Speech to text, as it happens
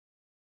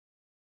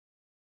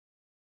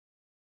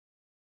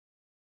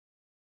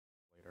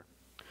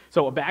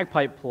So a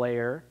bagpipe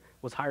player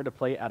was hired to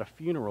play at a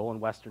funeral in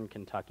western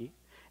Kentucky,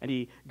 and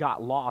he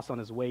got lost on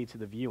his way to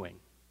the viewing,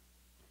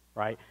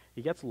 right?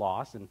 He gets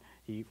lost, and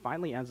he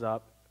finally ends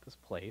up at this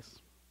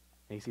place,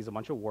 and he sees a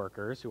bunch of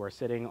workers who are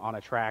sitting on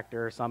a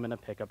tractor, some in a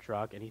pickup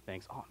truck, and he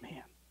thinks, oh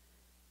man,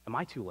 am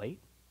I too late?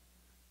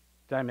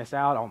 Did I miss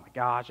out? Oh my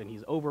gosh, and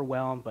he's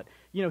overwhelmed, but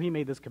he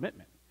made this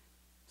commitment.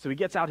 So he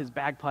gets out his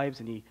bagpipes,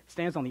 and he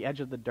stands on the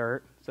edge of the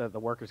dirt so that the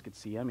workers could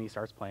see him, and he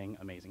starts playing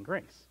Amazing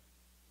Grace.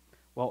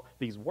 Well,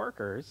 these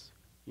workers,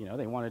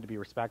 they wanted to be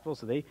respectful,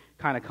 so they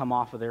kind of come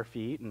off of their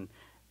feet, and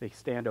they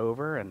stand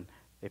over, and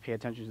they pay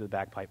attention to the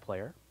bagpipe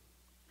player.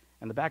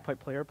 And the bagpipe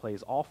player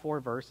plays all 4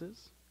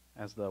 verses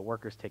as the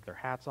workers take their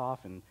hats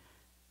off and,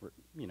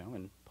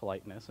 in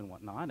politeness and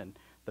whatnot. And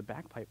the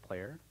bagpipe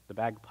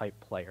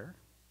player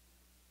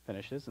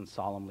finishes and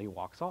solemnly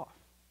walks off.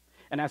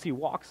 And as he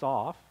walks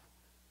off,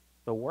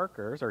 he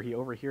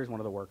overhears one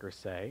of the workers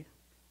say,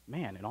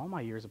 man, in all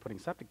my years of putting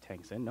septic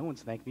tanks in, no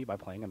one's thanked me by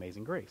playing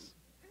Amazing Grace.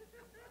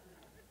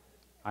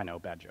 I know,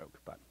 bad joke,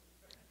 but...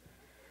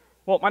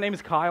 Well, my name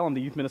is Kyle. I'm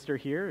the youth minister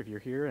here. If you're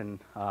here and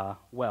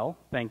well,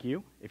 thank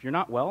you. If you're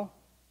not well,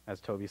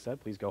 as Toby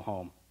said, please go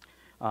home.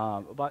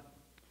 But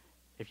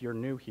if you're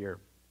new here,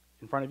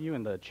 in front of you,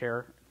 in the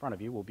chair in front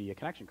of you, will be a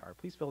connection card.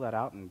 Please fill that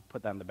out and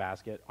put that in the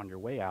basket on your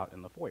way out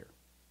in the foyer.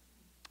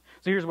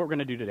 So here's what we're going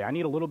to do today. I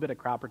need a little bit of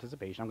crowd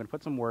participation. I'm going to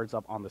put some words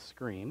up on the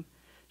screen.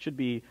 Should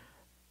be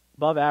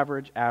above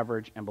average,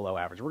 average, and below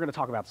average. We're going to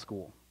talk about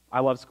school. I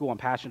love school. I'm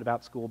passionate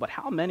about school. But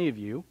how many of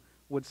you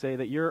would say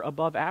that you're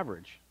above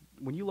average?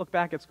 When you look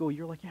back at school,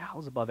 you're like, yeah, I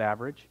was above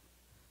average.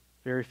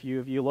 Very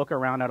few of you. Look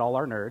around at all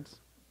our nerds,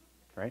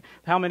 right?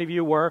 How many of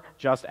you were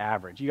just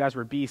average? You guys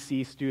were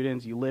BC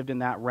students. You lived in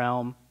that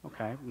realm.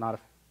 Okay, not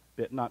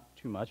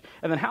too much.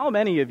 And then how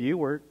many of you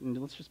were,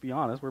 let's just be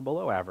honest, were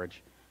below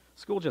average?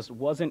 School just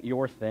wasn't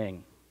your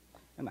thing.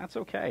 And that's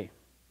okay.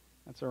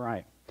 That's all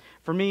right.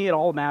 For me, it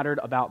all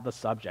mattered about the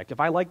subject. If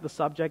I liked the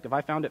subject, if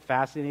I found it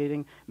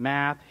fascinating,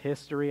 math,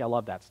 history, I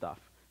love that stuff.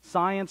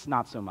 Science,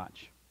 not so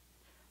much,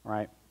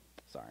 right?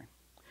 Sorry.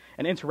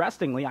 And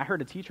interestingly, I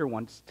heard a teacher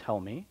once tell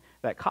me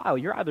that, Kyle,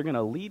 you're either going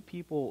to lead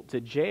people to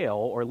jail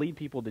or lead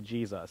people to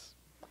Jesus.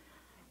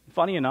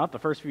 Funny enough, the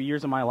first few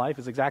years of my life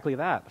is exactly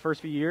that. The first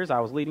few years, I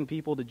was leading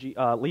people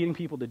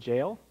to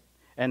jail,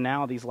 and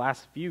now these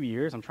last few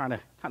years, I'm trying to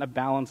kind of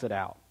balance it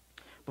out.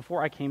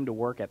 Before I came to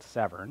work at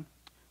Severn,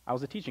 I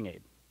was a teaching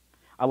aide.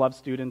 I love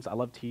students, I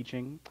love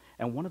teaching,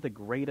 and one of the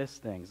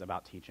greatest things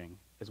about teaching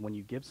is when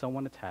you give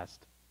someone a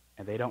test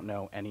and they don't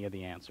know any of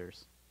the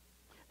answers.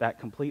 That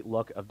complete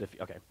look of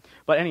defeat. Okay.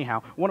 But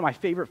anyhow, one of my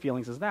favorite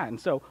feelings is that. And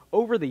so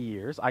over the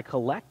years, I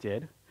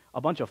collected a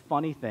bunch of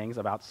funny things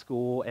about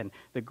school, and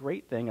the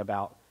great thing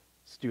about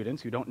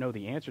students who don't know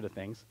the answer to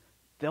things,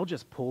 they'll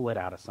just pull it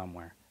out of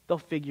somewhere. They'll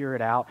figure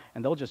it out,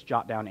 and they'll just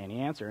jot down any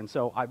answer. And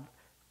so I've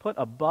put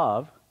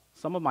above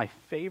some of my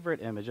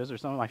favorite images or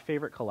some of my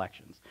favorite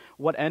collections.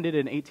 What ended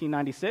in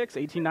 1896,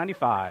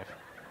 1895.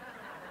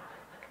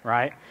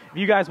 Right? If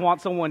you guys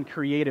want someone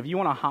creative, you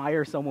want to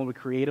hire someone with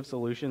creative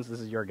solutions, this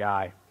is your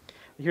guy.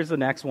 Here's the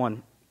next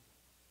one.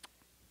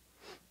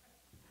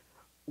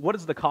 What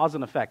is the cause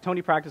and effect?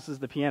 Tony practices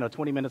the piano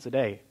 20 minutes a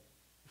day.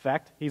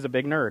 Effect? He's a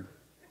big nerd.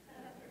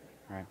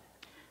 All right.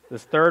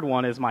 This third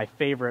one is my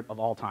favorite of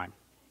all time.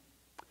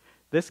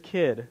 This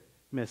kid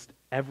missed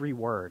every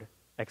word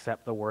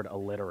except the word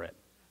illiterate.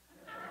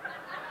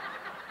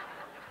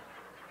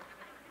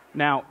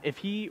 Now, if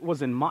he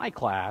was in my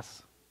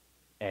class,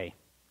 A,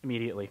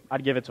 immediately.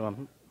 I'd give it to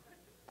him.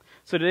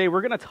 So today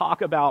we're going to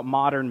talk about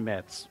modern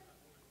myths.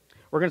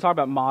 We're going to talk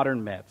about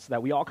modern myths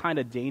that we all kind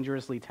of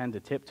dangerously tend to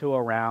tiptoe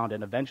around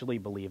and eventually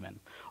believe in.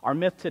 Our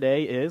myth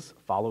today is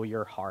follow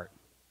your heart.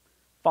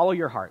 Follow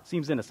your heart.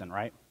 Seems innocent,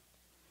 right?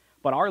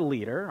 But our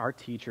leader, our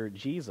teacher,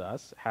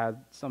 Jesus, had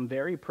some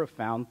very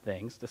profound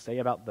things to say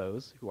about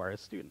those who are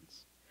his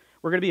students.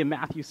 We're going to be in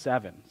Matthew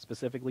 7,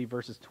 specifically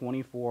verses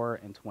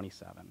 24 and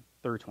 27,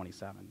 through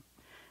 27.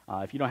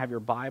 If you don't have your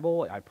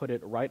Bible, I put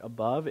it right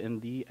above in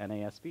the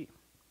NASB.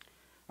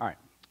 All right,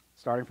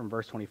 starting from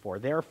verse 24.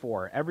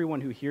 Therefore,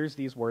 everyone who hears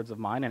these words of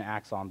mine and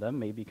acts on them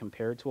may be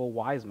compared to a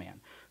wise man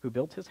who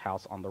built his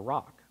house on the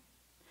rock.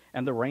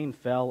 And the rain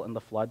fell, and the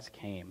floods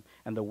came,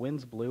 and the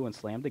winds blew and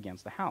slammed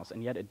against the house,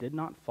 and yet it did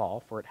not fall,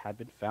 for it had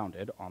been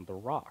founded on the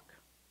rock.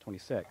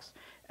 26.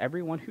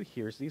 Everyone who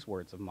hears these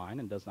words of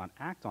mine and does not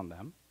act on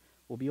them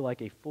will be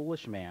like a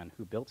foolish man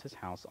who built his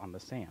house on the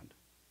sand.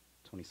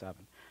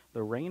 27.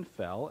 The rain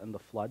fell, and the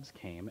floods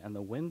came, and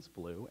the winds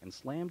blew and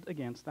slammed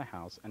against the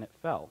house, and it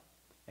fell,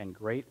 and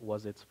great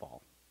was its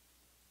fall.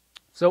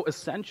 So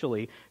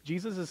essentially,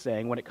 Jesus is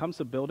saying when it comes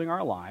to building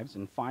our lives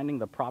and finding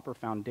the proper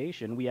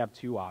foundation, we have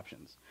two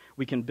options.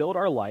 We can build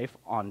our life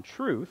on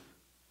truth,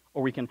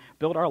 or we can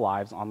build our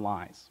lives on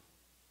lies.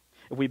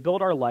 If we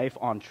build our life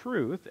on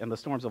truth and the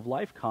storms of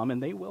life come,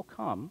 and they will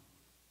come,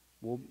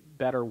 we'll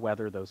better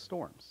weather those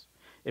storms.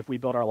 If we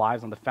build our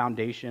lives on the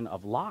foundation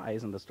of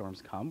lies and the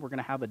storms come, we're going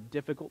to have a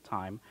difficult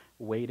time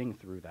wading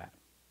through that.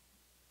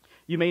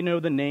 You may know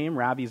the name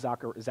Rabbi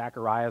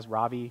Zacharias,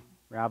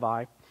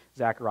 Rabbi.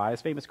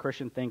 Zacharias, famous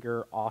Christian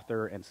thinker,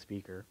 author, and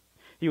speaker.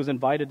 He was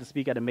invited to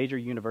speak at a major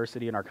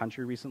university in our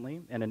country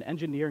recently, and an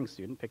engineering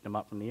student picked him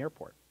up from the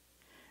airport.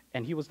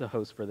 And he was the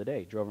host for the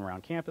day, drove him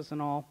around campus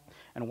and all,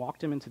 and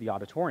walked him into the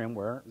auditorium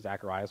where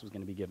Zacharias was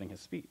going to be giving his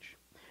speech.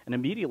 And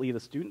immediately the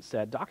student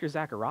said, "Dr.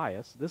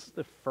 Zacharias, this is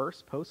the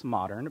first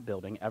postmodern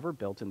building ever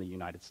built in the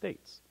United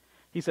States."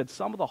 He said,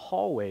 "Some of the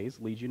hallways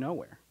lead you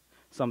nowhere.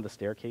 Some of the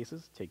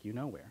staircases take you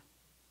nowhere."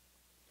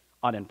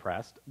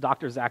 Unimpressed,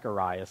 Dr.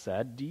 Zacharias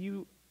said, "Do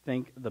you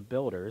think the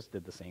builders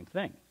did the same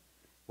thing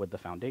with the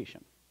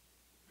foundation?"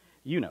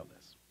 You know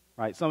this,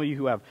 right? Some of you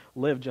who have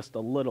lived just a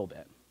little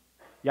bit.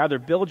 You either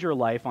build your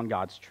life on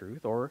God's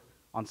truth or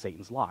on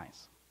Satan's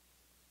lies.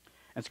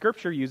 And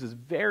Scripture uses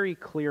very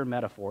clear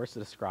metaphors to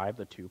describe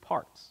the two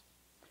parts.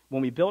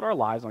 When we build our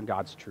lives on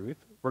God's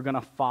truth, we're going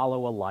to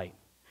follow a light.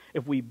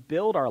 If we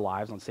build our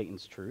lives on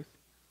Satan's truth,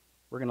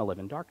 we're going to live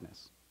in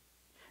darkness.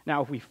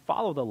 Now, if we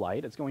follow the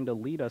light, it's going to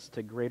lead us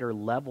to greater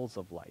levels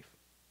of life.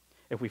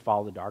 If we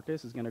follow the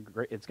darkness, it's going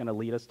to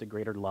lead us to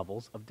greater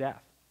levels of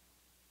death.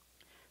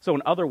 So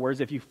in other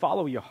words, if you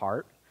follow your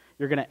heart,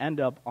 you're going to end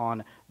up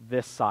on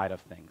this side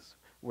of things,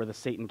 where the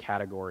Satan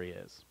category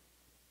is.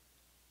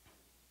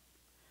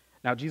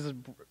 Now,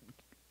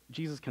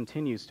 Jesus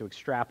continues to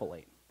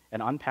extrapolate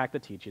and unpack the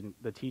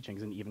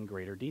teachings in even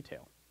greater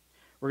detail.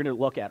 We're going to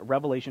look at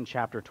Revelation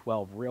chapter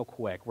 12 real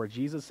quick, where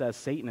Jesus says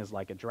Satan is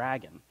like a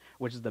dragon,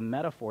 which is the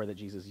metaphor that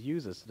Jesus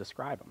uses to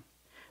describe him.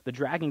 The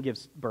dragon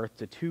gives birth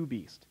to two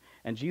beasts,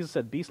 and Jesus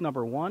said beast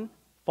number 1,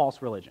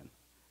 false religion.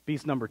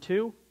 Beast number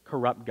 2,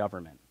 corrupt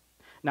government.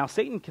 Now,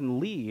 Satan can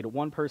lead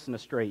one person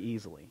astray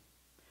easily,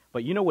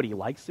 but you know what he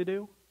likes to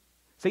do?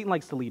 Satan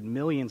likes to lead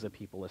millions of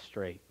people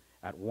astray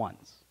at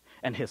once.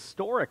 And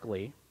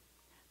historically,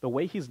 the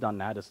way he's done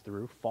that is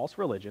through false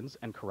religions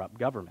and corrupt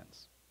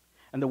governments.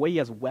 And the way he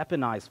has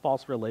weaponized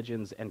false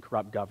religions and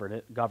corrupt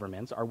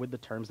governments are with the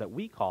terms that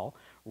we call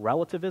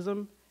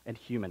relativism and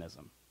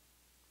humanism.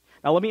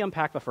 Now, let me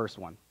unpack the first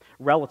one,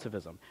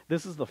 relativism.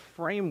 This is the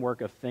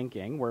framework of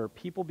thinking where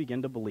people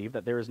begin to believe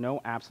that there is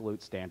no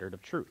absolute standard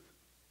of truth.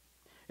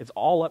 It's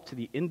all up to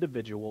the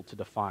individual to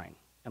define,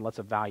 and let's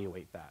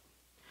evaluate that.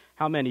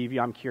 How many of you,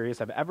 I'm curious,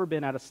 have ever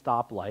been at a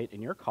stoplight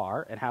in your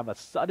car and have a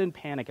sudden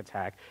panic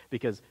attack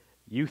because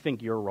you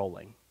think you're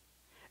rolling?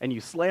 And you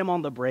slam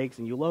on the brakes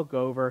and you look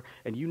over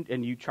and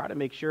you try to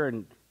make sure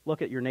and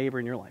look at your neighbor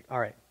and you're like, all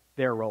right,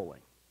 they're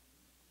rolling,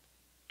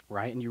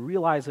 right? And you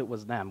realize it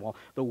was them. Well,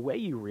 the way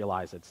you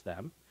realize it's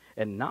them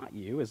and not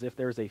you is if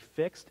there's a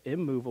fixed,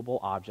 immovable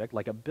object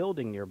like a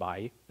building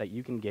nearby that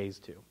you can gaze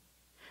to.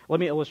 Let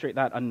me illustrate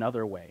that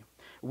another way.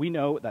 We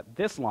know that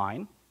this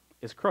line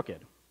is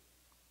crooked.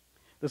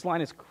 This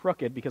line is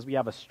crooked because we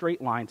have a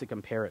straight line to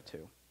compare it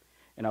to.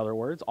 In other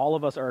words, all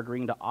of us are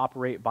agreeing to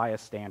operate by a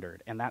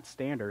standard, and that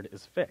standard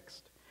is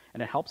fixed,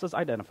 and it helps us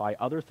identify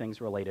other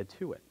things related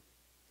to it.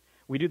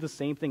 We do the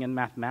same thing in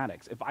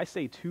mathematics. If I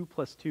say 2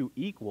 plus 2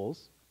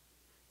 equals,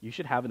 you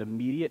should have an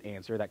immediate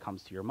answer that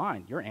comes to your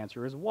mind. Your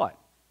answer is what?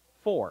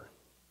 4.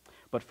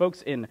 But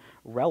folks in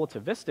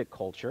relativistic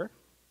culture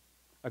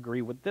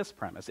agree with this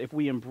premise. If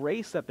we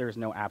embrace that there's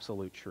no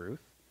absolute truth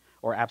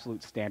or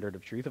absolute standard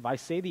of truth, if I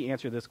say the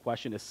answer to this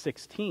question is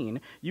 16,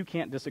 you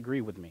can't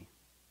disagree with me.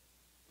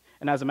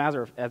 And as a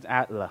matter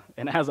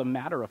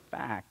of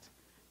fact,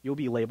 you'll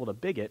be labeled a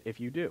bigot if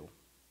you do.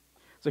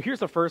 So here's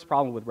the first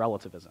problem with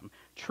relativism.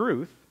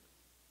 Truth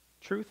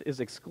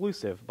is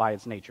exclusive by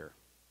its nature.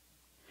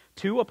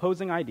 Two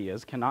opposing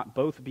ideas cannot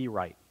both be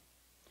right.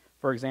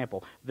 For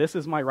example, this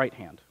is my right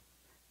hand.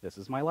 This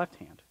is my left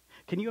hand.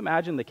 Can you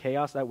imagine the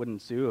chaos that would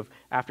ensue if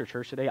after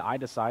church today I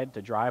decide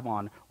to drive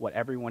on what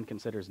everyone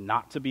considers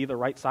not to be the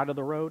right side of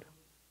the road?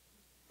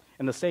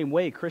 In the same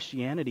way,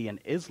 Christianity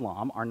and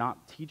Islam are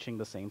not teaching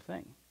the same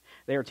thing.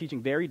 They are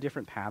teaching very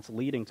different paths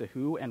leading to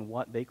who and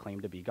what they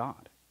claim to be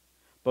God.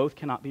 Both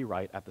cannot be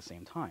right at the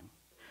same time.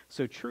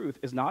 So truth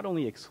is not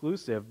only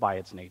exclusive by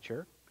its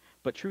nature,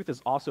 but truth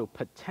is also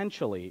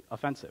potentially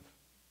offensive,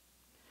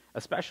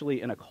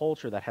 especially in a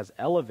culture that has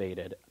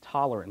elevated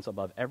tolerance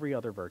above every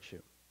other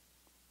virtue.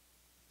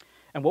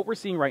 And what we're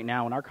seeing right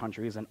now in our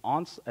country is an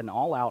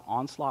all-out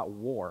onslaught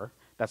war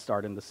that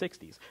started in the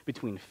 60s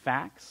between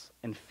facts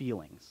and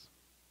feelings.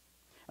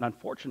 And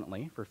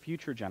unfortunately, for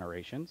future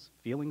generations,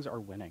 feelings are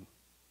winning.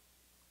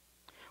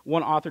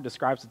 One author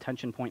describes the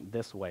tension point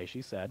this way.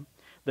 She said,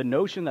 "The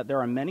notion that there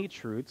are many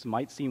truths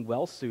might seem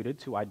well suited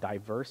to a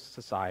diverse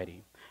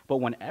society, but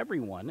when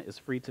everyone is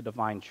free to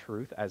define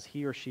truth as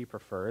he or she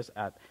prefers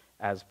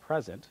as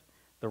present,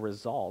 the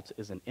result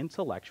is an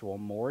intellectual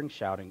moral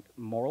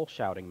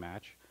shouting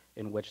match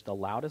in which the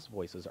loudest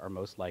voices are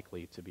most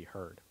likely to be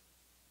heard."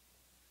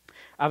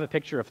 I have a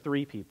picture of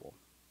 3 people.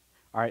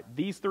 All right,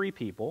 these 3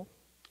 people,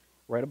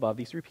 right above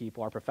these 3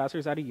 people, are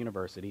professors at a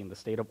university in the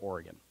state of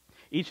Oregon.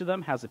 Each of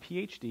them has a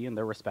PhD in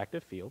their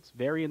respective fields,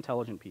 very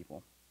intelligent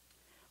people.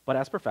 But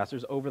as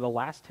professors, over the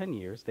last 10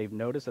 years, they've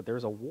noticed that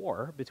there's a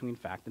war between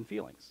fact and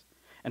feelings.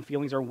 And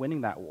feelings are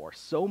winning that war,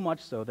 so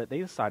much so that they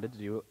decided to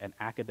do an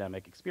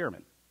academic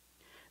experiment.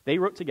 They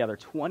wrote together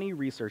 20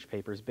 research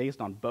papers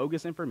based on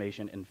bogus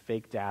information and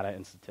fake data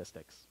and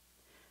statistics.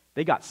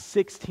 They got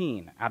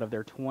 16 out of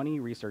their 20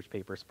 research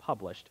papers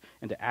published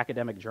into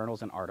academic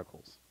journals and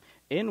articles,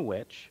 in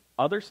which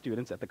other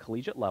students at the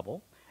collegiate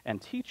level and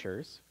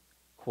teachers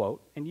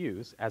quote and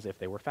use as if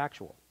they were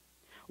factual.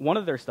 One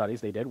of their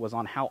studies they did was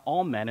on how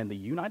all men in the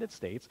United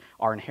States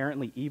are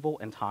inherently evil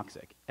and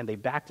toxic, and they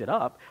backed it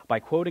up by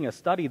quoting a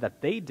study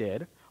that they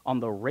did on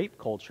the rape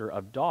culture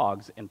of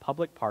dogs in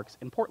public parks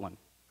in Portland.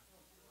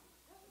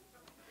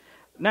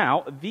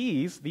 Now,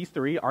 these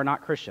three are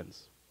not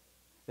Christians.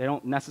 They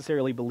don't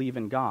necessarily believe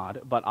in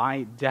God, but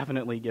I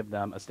definitely give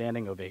them a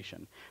standing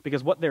ovation.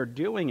 Because what they're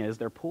doing is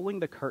they're pulling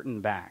the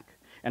curtain back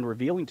and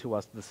revealing to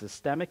us the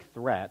systemic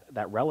threat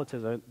that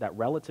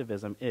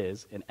relativism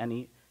is in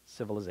any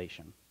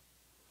civilization.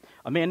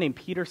 A man named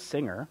Peter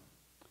Singer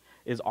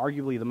is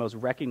arguably the most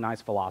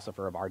recognized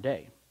philosopher of our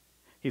day.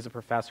 He's a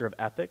professor of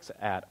ethics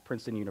at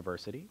Princeton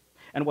University.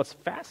 And what's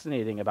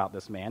fascinating about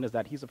this man is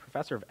that he's a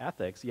professor of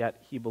ethics, yet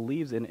he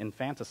believes in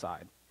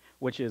infanticide,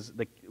 which is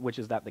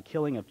that the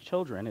killing of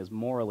children is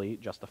morally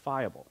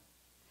justifiable.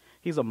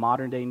 He's a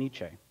modern-day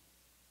Nietzsche.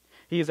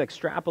 He has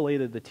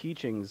extrapolated the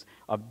teachings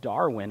of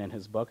Darwin in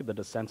his book, The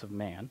Descent of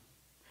Man,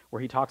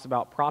 where he talks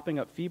about propping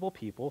up feeble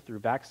people through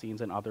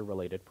vaccines and other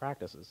related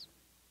practices.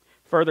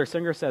 Further,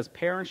 Singer says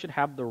parents should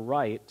have the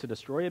right to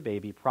destroy a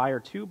baby prior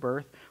to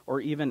birth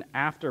or even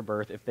after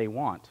birth if they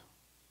want.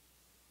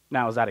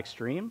 Now, is that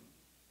extreme?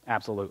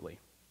 Absolutely.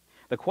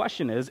 The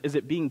question is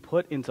it being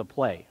put into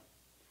play?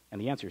 And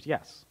the answer is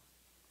yes.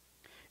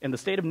 In the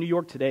state of New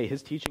York today,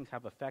 his teachings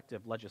have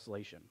effective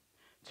legislation.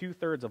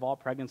 2/3 of all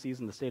pregnancies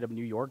in the state of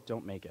New York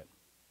don't make it.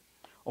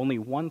 Only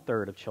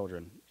 1/3 of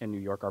children in New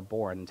York are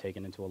born and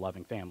taken into a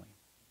loving family.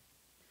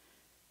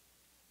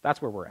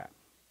 That's where we're at.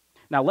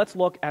 Now let's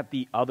look at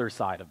the other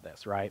side of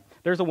this, right?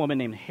 There's a woman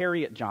named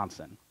Harriet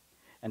Johnson,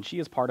 and she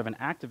is part of an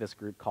activist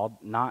group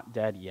called Not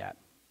Dead Yet.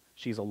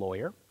 She's a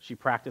lawyer. She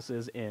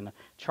practices in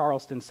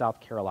Charleston, South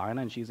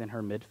Carolina, and she's in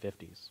her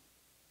mid-50s.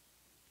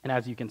 And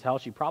as you can tell,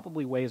 she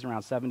probably weighs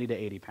around 70 to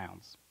 80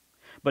 pounds.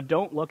 But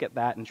don't look at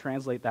that and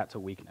translate that to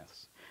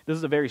weakness. This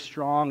is a very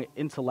strong,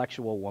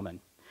 intellectual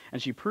woman.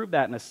 And she proved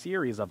that in a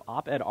series of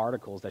op-ed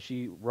articles that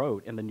she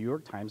wrote in the New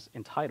York Times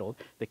entitled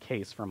The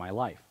Case for My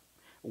Life,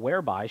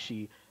 whereby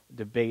she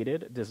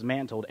debated,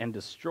 dismantled, and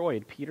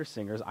destroyed Peter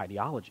Singer's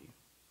ideology.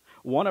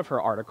 One of her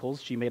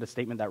articles, she made a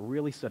statement that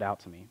really stood out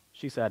to me.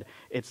 She said,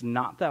 "It's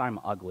not that I'm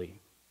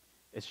ugly.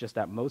 It's just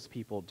that most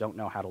people don't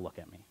know how to look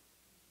at me."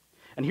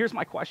 And here's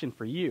my question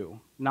for you,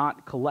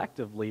 not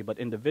collectively, but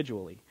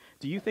individually.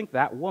 Do you think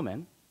that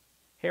woman,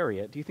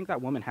 Harriet, do you think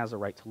that woman has a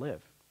right to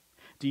live?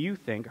 Do you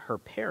think her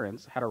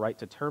parents had a right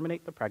to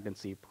terminate the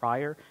pregnancy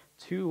prior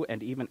to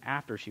and even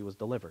after she was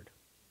delivered?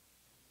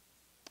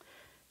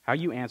 How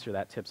you answer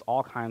that tips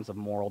all kinds of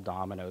moral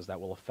dominoes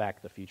that will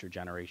affect the future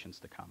generations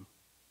to come.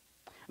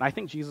 And I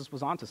think Jesus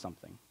was onto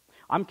something.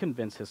 I'm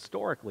convinced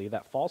historically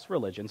that false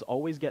religions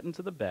always get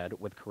into the bed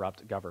with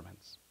corrupt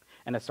governments.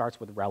 And it starts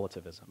with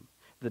relativism,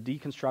 the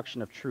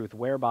deconstruction of truth,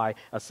 whereby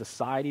a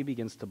society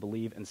begins to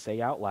believe and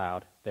say out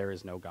loud, there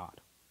is no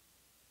God.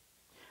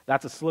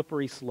 That's a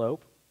slippery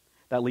slope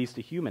that leads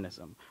to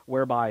humanism,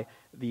 whereby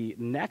the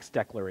next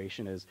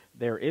declaration is,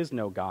 there is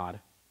no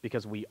God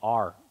because we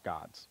are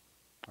gods,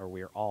 or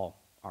we are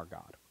all our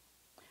God.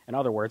 In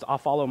other words, I'll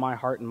follow my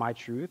heart and my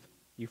truth,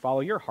 you follow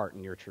your heart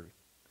and your truth,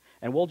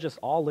 and we'll just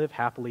all live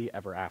happily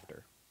ever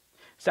after.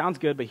 Sounds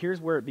good, but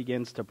here's where it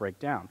begins to break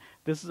down.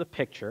 This is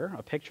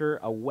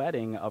a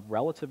wedding of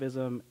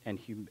relativism and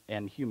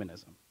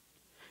humanism.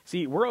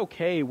 See, we're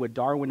okay with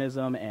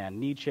Darwinism and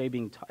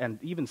Nietzsche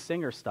and even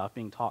Singer stuff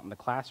being taught in the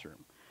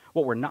classroom.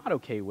 What we're not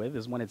okay with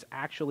is when it's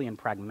actually and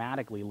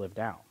pragmatically lived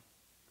out.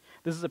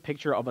 This is a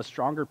picture of a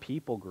stronger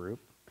people group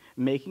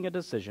making a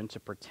decision to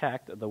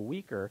protect the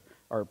weaker,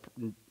 or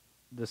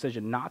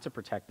decision not to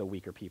protect the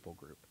weaker people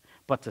group,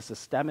 but to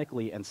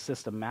systemically and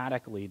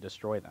systematically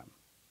destroy them.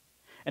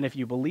 And if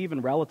you believe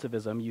in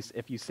relativism,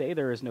 if you say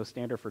there is no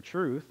standard for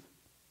truth,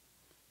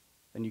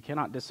 then you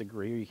cannot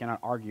disagree or you cannot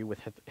argue with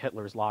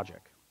Hitler's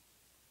logic.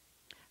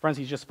 Friends,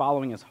 he's just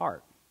following his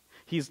heart.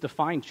 He's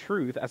defined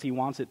truth as he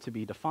wants it to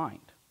be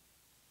defined.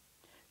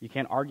 You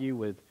can't argue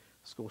with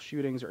school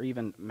shootings or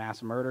even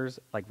mass murders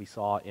like we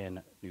saw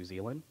in New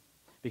Zealand,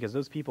 because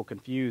those people,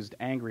 confused,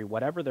 angry,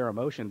 whatever their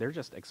emotion, they're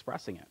just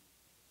expressing it.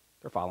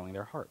 They're following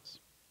their hearts.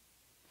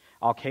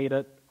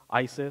 Al-Qaeda,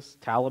 ISIS,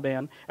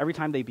 Taliban, every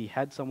time they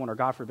behead someone or,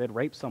 God forbid,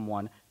 rape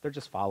someone, they're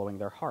just following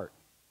their heart.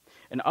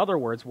 In other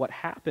words, what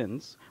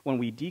happens when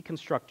we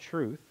deconstruct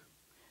truth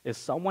is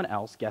someone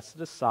else gets to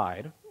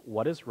decide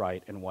what is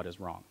right and what is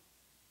wrong.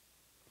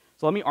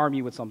 So let me arm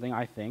you with something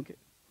I think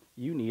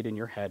you need in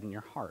your head and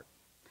your heart.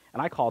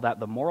 And I call that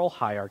the moral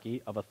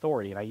hierarchy of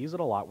authority, and I use it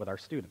a lot with our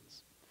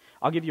students.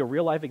 I'll give you a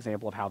real-life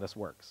example of how this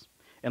works.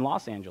 In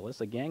Los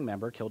Angeles, a gang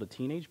member killed a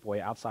teenage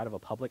boy outside of a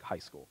public high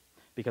school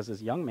because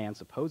this young man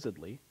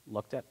supposedly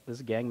looked at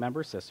this gang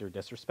member's sister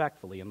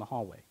disrespectfully in the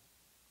hallway.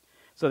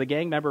 So the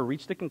gang member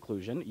reached the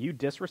conclusion, you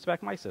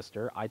disrespect my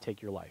sister, I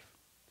take your life.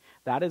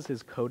 That is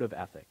his code of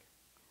ethic.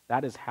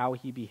 That is how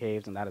he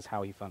behaves, and that is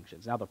how he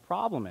functions. Now, the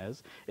problem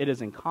is, it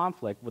is in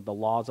conflict with the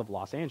laws of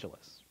Los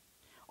Angeles,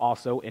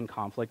 also in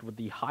conflict with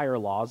the higher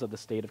laws of the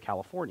state of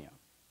California,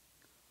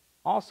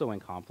 also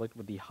in conflict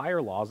with the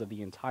higher laws of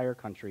the entire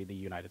country, the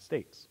United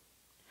States.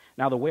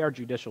 Now, the way our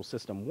judicial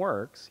system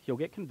works, he'll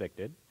get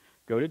convicted,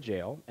 go to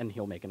jail, and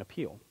he'll make an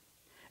appeal.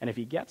 And if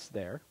he gets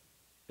there,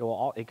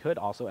 it could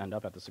also end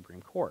up at the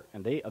Supreme Court,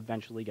 and they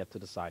eventually get to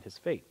decide his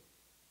fate.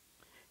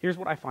 Here's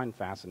what I find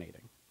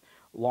fascinating.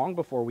 Long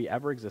before we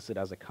ever existed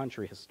as a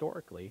country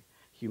historically,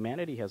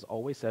 humanity has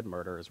always said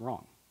murder is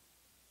wrong.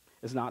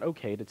 It's not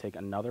okay to take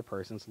another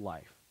person's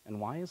life. And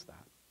why is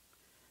that?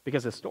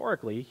 Because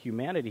historically,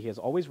 humanity has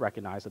always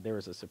recognized that there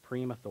is a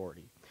supreme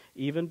authority,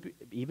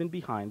 even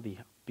beyond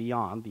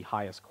the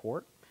highest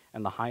court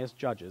and the highest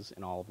judges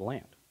in all of the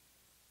land.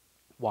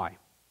 Why?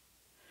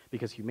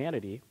 Because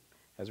humanity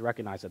has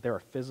recognized that there are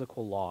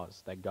physical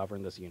laws that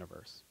govern this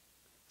universe.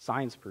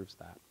 Science proves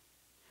that.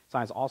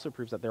 Science also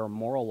proves that there are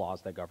moral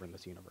laws that govern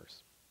this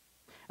universe.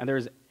 And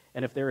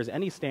if there is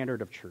any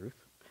standard of truth,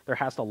 there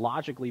has to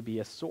logically be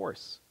a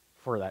source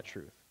for that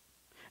truth.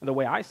 And the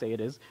way I say it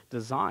is,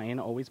 design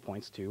always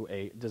points to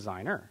a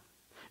designer.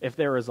 If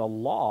there is a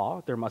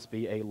law, there must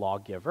be a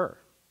lawgiver.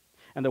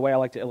 And the way I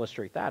like to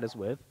illustrate that is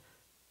with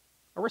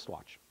a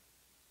wristwatch.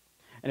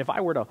 And if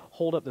I were to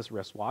hold up this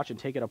wristwatch and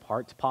take it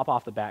apart, to pop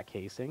off the back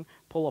casing,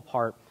 pull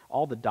apart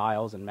all the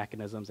dials and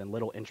mechanisms and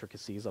little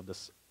intricacies of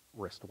this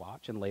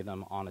wristwatch and lay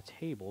them on a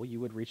table, you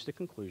would reach the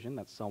conclusion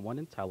that someone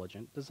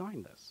intelligent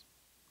designed this.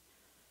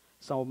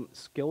 Some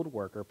skilled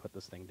worker put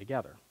this thing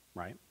together,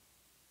 right?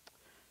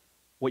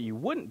 What you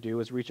wouldn't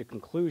do is reach a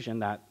conclusion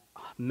that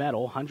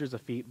metal hundreds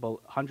of feet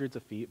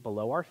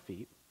below our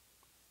feet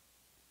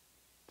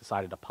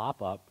decided to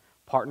pop up,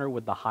 partner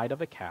with the hide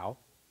of a cow,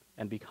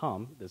 and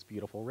become this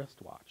beautiful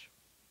wristwatch.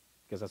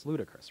 Because that's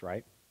ludicrous,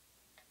 right?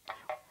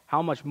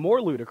 How much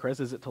more ludicrous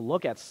is it to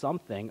look at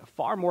something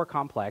far more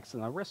complex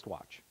than a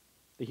wristwatch,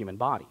 the human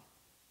body,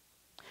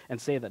 and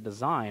say that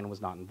design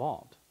was not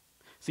involved?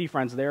 See,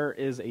 friends, there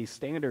is a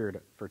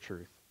standard for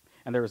truth,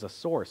 and there is a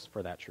source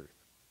for that truth.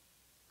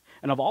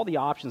 And of all the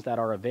options that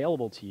are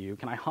available to you,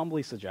 can I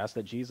humbly suggest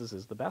that Jesus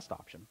is the best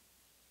option?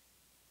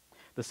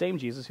 The same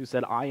Jesus who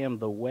said, "I am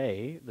the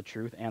way, the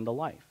truth, and the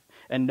life,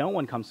 and no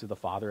one comes to the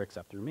Father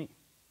except through me."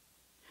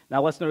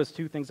 Now let's notice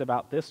two things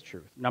about this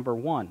truth. Number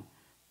one,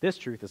 this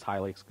truth is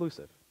highly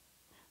exclusive.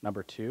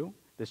 Number two,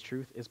 this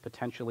truth is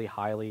potentially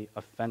highly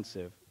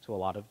offensive to a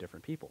lot of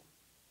different people.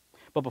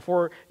 But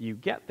before you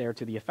get there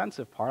to the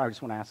offensive part, I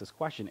just want to ask this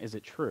question: is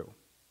it true?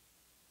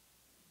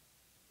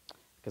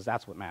 Because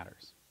that's what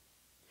matters.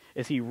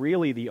 Is he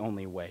really the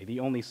only way, the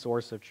only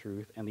source of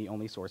truth, and the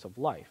only source of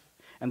life?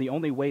 And the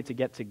only way to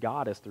get to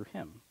God is through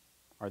him?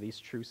 Are these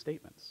true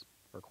statements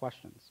or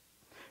questions?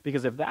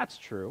 Because if that's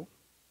true,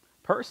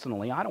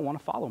 personally, I don't want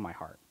to follow my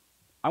heart.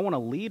 I want to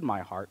lead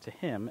my heart to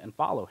him and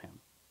follow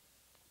him.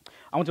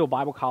 I went to a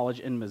Bible college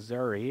in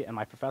Missouri, and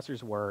my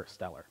professors were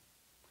stellar.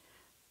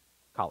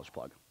 College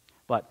plug.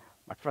 But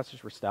my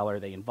professors were stellar.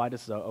 They invited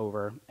us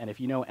over, and if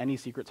you know any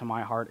secret to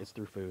my heart, it's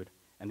through food.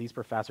 And these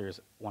professors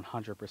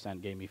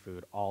 100% gave me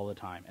food all the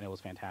time, and it was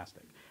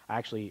fantastic. I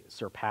actually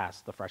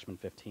surpassed the freshman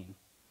 15.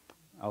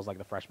 I was like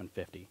the freshman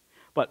 50.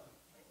 But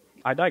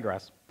I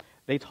digress.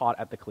 They taught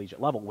at the collegiate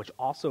level, which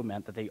also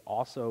meant that they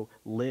also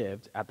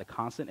lived at the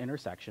constant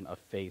intersection of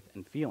faith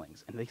and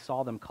feelings, and they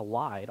saw them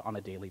collide on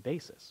a daily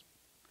basis.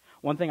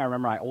 One thing I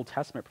remember my Old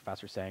Testament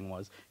professor saying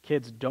was,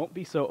 "Kids, don't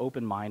be so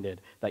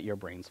open-minded that your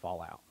brains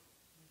fall out."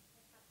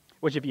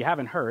 Which, if you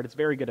haven't heard, it's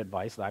very good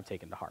advice that I've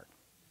taken to heart.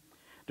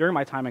 During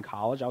my time in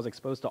college, I was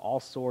exposed to all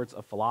sorts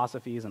of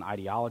philosophies and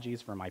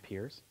ideologies from my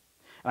peers,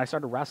 and I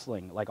started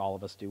wrestling, like all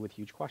of us do, with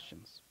huge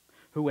questions.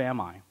 Who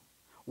am I?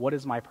 What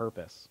is my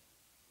purpose?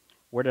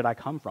 Where did I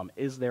come from?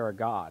 Is there a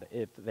God?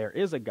 If there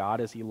is a God,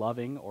 is he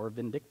loving or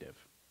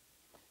vindictive?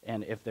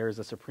 And if there is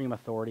a supreme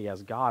authority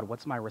as God,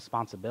 what's my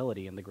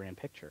responsibility in the grand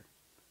picture?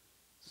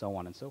 So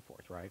on and so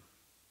forth, right?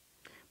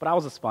 But I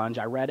was a sponge.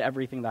 I read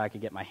everything that I could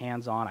get my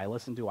hands on. I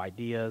listened to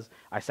ideas.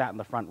 I sat in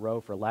the front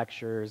row for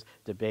lectures,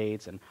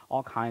 debates, and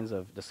all kinds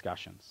of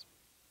discussions.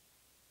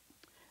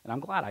 And I'm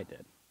glad I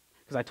did,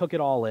 because I took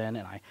it all in,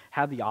 and I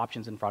had the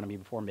options in front of me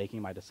before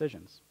making my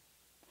decisions.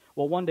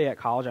 Well, one day at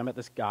college, I met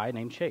this guy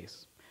named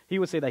Chase. He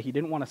would say that he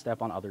didn't want to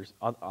step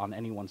on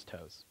anyone's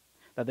toes,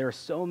 that there are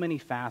so many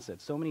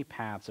facets, so many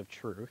paths of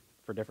truth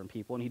for different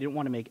people, and he didn't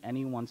want to make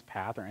anyone's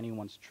path or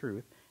anyone's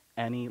truth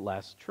any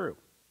less true.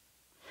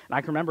 And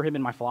I can remember him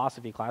in my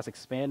philosophy class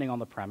expanding on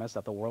the premise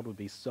that the world would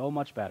be so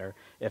much better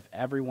if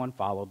everyone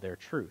followed their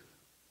truth.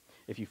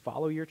 If you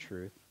follow your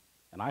truth,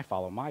 and I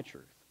follow my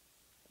truth,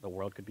 the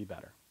world could be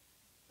better.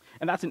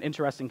 And that's an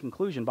interesting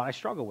conclusion, but I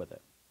struggle with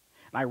it.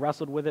 And I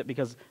wrestled with it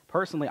because,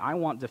 personally, I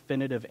want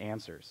definitive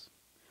answers.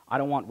 I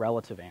don't want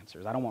relative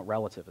answers. I don't want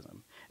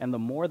relativism. And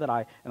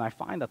I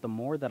find that the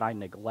more that I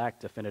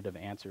neglect definitive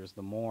answers,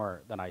 the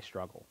more that I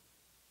struggle.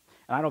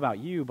 And I don't know about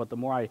you, but the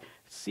more I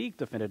seek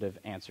definitive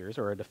answers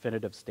or a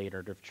definitive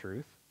statement of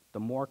truth, the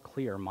more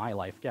clear my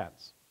life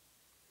gets.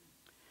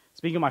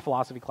 Speaking of my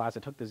philosophy class, I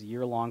took this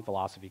year-long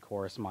philosophy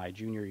course my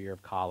junior year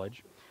of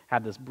college.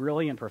 Had this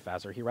brilliant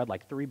professor. He read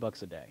like 3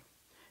 books a day.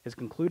 His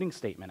concluding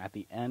statement at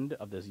the end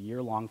of this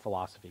year-long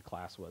philosophy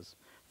class was,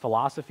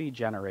 "Philosophy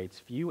generates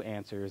few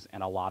answers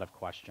and a lot of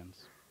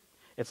questions.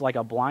 It's like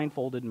a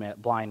blindfolded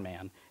blind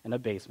man in a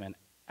basement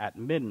at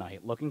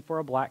midnight looking for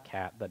a black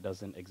cat that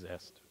doesn't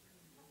exist."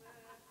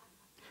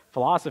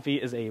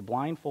 Philosophy is a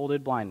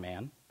blindfolded blind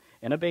man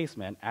in a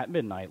basement at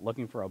midnight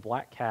looking for a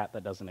black cat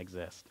that doesn't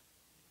exist.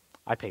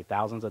 I paid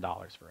thousands of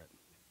dollars for it.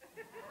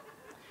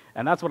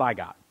 And that's what I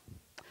got.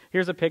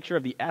 Here's a picture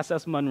of the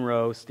SS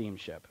Monroe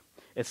steamship.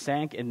 It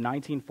sank in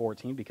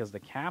 1914 because the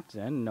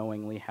captain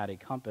knowingly had a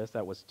compass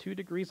that was 2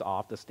 degrees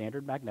off the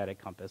standard magnetic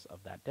compass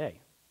of that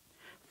day.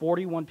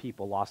 41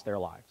 people lost their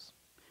lives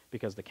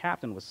because the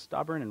captain was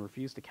stubborn and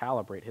refused to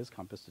calibrate his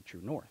compass to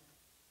true north.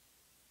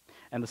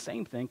 And the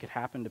same thing could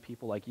happen to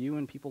people like you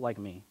and people like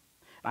me.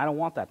 And I don't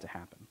want that to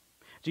happen.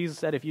 Jesus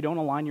said if you don't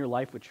align your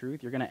life with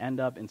truth, you're going to end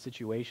up in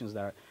situations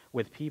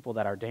with people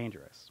that are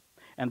dangerous.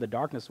 And the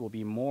darkness will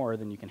be more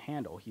than you can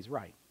handle. He's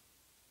right.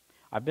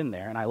 I've been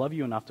there, and I love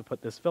you enough to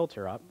put this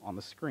filter up on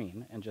the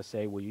screen and just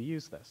say, will you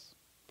use this?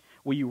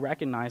 Will you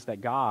recognize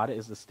that God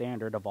is the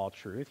standard of all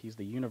truth? He's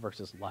the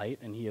universe's light,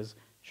 and he is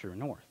true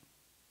north.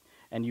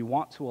 And you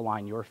want to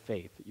align your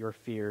faith, your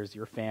fears,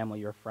 your family,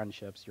 your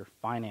friendships, your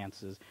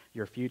finances,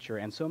 your future,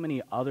 and so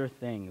many other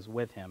things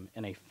with him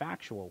in a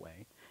factual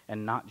way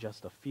and not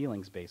just a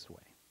feelings-based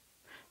way.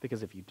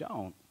 Because if you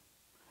don't,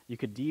 you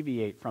could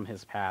deviate from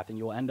his path and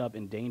you'll end up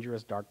in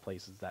dangerous, dark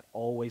places that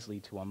always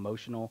lead to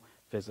emotional,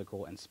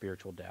 physical, and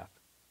spiritual death.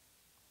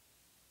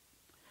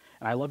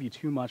 And I love you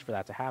too much for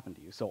that to happen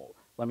to you. So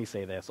let me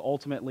say this.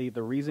 Ultimately,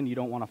 the reason you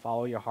don't want to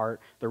follow your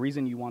heart, the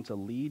reason you want to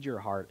lead your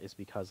heart is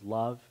because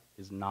love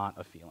is not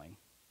a feeling.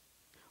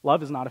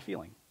 Love is not a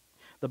feeling.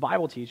 The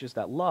Bible teaches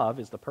that love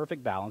is the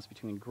perfect balance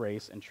between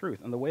grace and truth.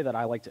 And the way that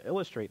I like to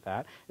illustrate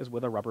that is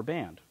with a rubber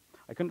band.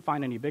 I couldn't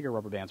find any bigger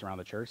rubber bands around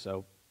the church,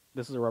 so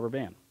this is a rubber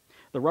band.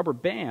 The rubber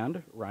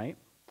band, right,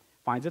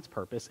 finds its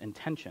purpose in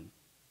tension.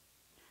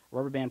 A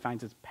rubber band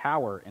finds its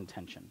power in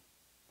tension.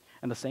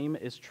 And the same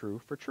is true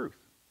for truth.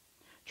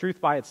 Truth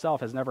by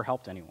itself has never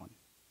helped anyone.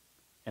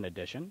 In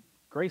addition,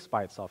 grace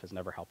by itself has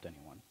never helped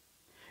anyone.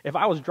 If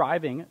I was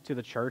driving to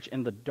the church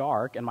in the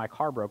dark and my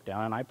car broke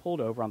down and I pulled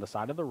over on the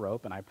side of the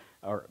road and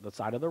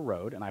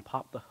I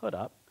popped the hood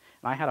up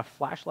and I had a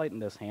flashlight in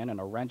this hand and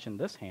a wrench in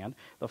this hand,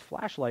 the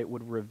flashlight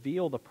would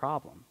reveal the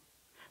problem.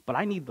 But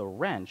I need the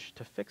wrench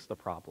to fix the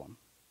problem.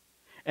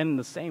 And in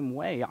the same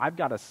way, I've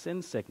got a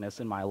sin sickness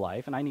in my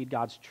life and I need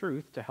God's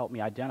truth to help me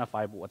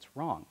identify what's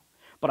wrong.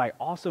 But I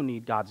also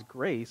need God's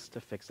grace to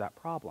fix that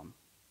problem.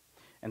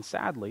 And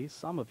sadly,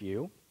 some of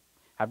you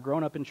have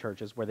grown up in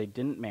churches where they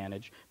didn't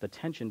manage the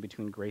tension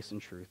between grace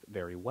and truth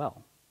very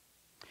well.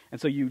 And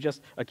so you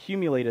just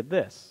accumulated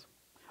this,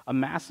 a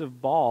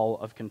massive ball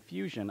of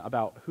confusion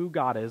about who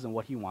God is and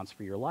what he wants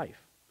for your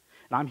life.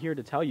 And I'm here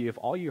to tell you, if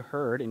all you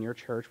heard in your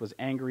church was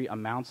angry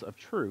amounts of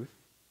truth,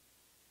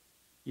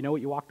 you know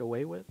what you walked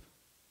away with?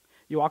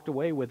 You walked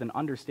away with an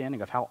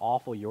understanding of how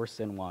awful your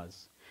sin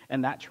was.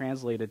 And that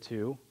translated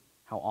to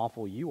how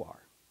awful you are.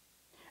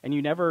 And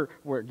you never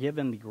were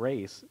given the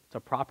grace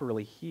to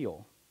properly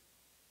heal.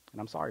 And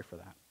I'm sorry for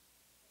that.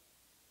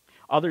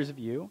 Others of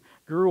you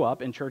grew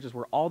up in churches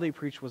where all they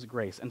preached was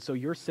grace, and so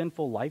your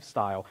sinful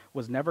lifestyle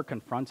was never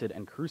confronted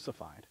and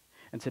crucified.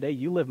 And today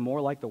you live more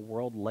like the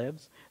world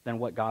lives than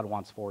what God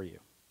wants for you.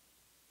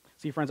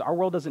 See, friends, our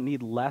world doesn't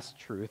need less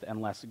truth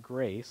and less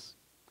grace.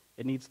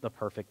 It needs the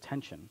perfect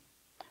tension,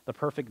 the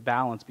perfect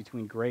balance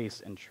between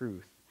grace and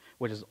truth,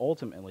 which is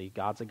ultimately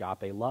God's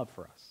agape love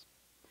for us.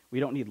 We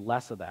don't need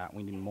less of that.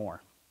 We need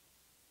more.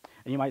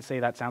 And you might say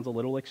that sounds a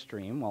little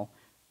extreme. Well,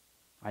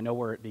 I know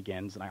where it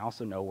begins, and I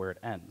also know where it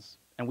ends.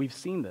 And we've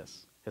seen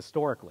this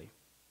historically.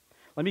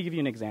 Let me give you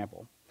an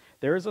example.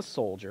 There is a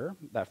soldier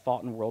that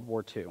fought in World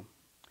War II,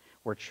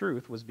 where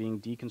truth was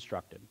being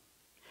deconstructed.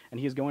 And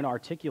he is going to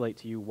articulate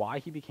to you why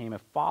he became a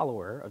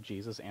follower of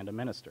Jesus and a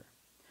minister.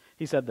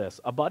 He said this,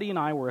 "A buddy and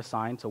I were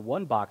assigned to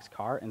one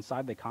boxcar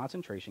inside the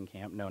concentration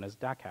camp known as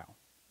Dachau.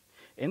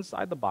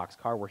 Inside the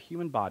boxcar were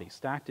human bodies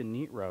stacked in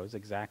neat rows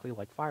exactly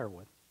like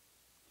firewood.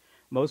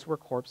 Most were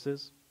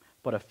corpses,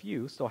 but a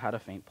few still had a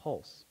faint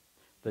pulse.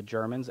 The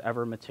Germans,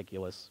 ever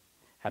meticulous,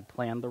 had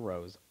planned the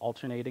rows,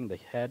 alternating the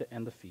head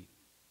and the feet,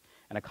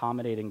 and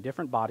accommodating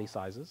different body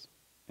sizes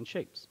and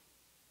shapes.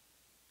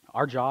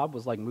 Our job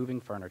was like moving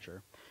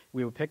furniture.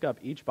 We would pick up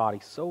each body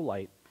so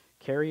light,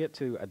 carry it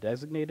to a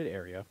designated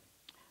area.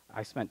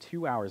 I spent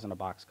 2 hours in a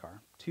boxcar.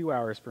 2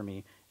 hours for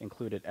me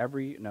included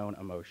every known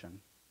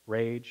emotion: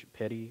 rage,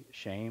 pity,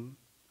 shame,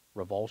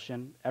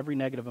 revulsion, every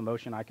negative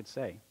emotion I could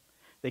say.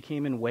 They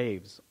came in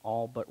waves,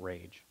 all but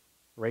rage.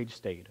 Rage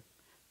stayed,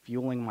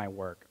 fueling my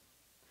work.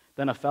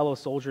 Then a fellow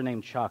soldier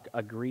named Chuck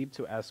agreed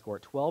to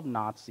escort 12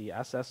 Nazi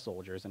SS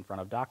soldiers in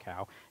front of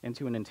Dachau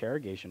into an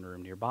interrogation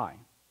room nearby.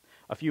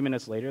 A few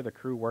minutes later, the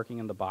crew working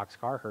in the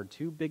boxcar heard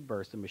 2 big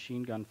bursts of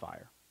machine gun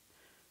fire.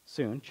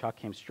 Soon, Chuck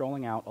came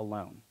strolling out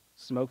alone,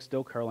 smoke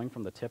still curling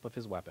from the tip of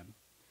his weapon.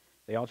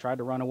 They all tried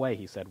to run away,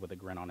 he said with a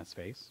grin on his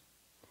face.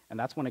 And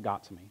that's when it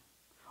got to me.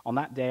 On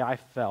that day, I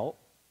felt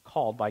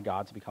called by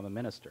God to become a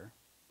minister.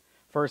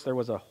 First, there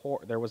was the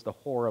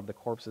horror of the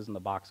corpses in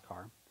the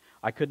boxcar.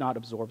 I could not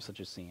absorb such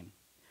a scene.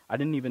 I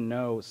didn't even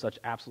know such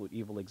absolute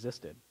evil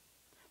existed.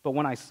 But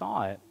when I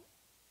saw it,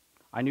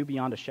 I knew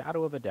beyond a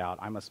shadow of a doubt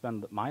I must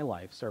spend my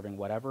life serving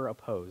whatever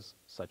opposed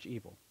such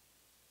evil.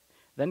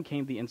 Then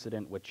came the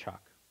incident with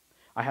Chuck.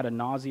 I had a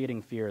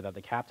nauseating fear that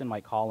the captain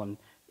might call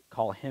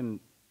him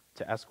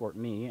to escort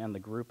me and the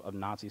group of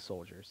Nazi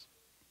soldiers,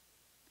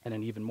 and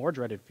an even more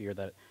dreaded fear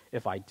that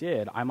if I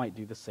did, I might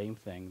do the same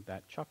thing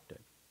that Chuck did.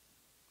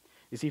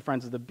 You see,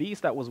 friends, the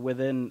beast that was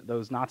within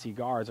those Nazi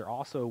guards are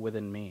also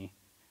within me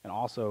and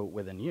also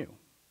within you.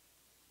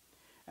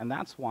 And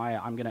that's why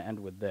I'm going to end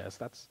with this.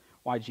 That's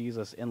why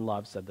Jesus, in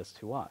love, said this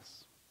to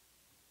us.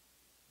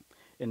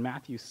 In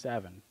Matthew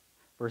 7,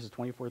 verses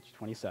 24 to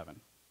 27,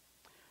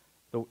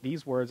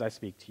 these words I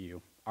speak to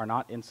you are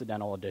not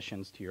incidental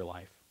additions to your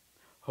life,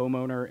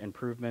 homeowner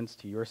improvements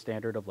to your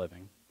standard of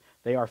living.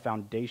 They are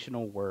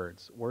foundational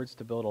words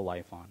to build a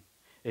life on.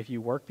 If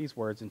you work these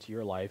words into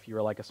your life, you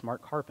are like a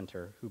smart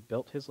carpenter who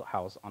built his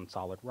house on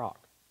solid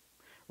rock.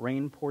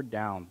 Rain poured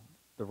down,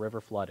 the river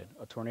flooded,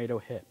 a tornado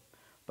hit,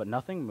 but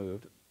nothing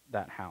moved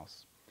that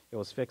house. It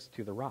was fixed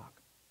to the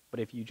rock. But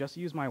if you just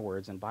use my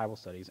words in Bible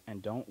studies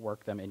and don't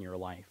work them in your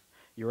life,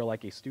 you are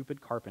like a stupid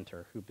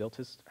carpenter who built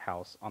his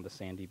house on the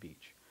sandy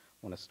beach.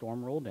 When a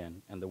storm rolled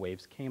in and the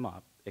waves came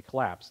up, it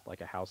collapsed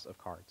like a house of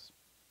cards.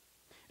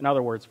 In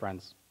other words,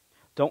 friends,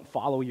 don't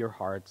follow your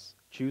hearts.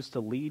 Choose to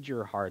lead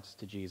your hearts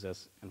to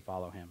Jesus and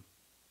follow him.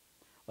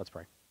 Let's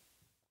pray.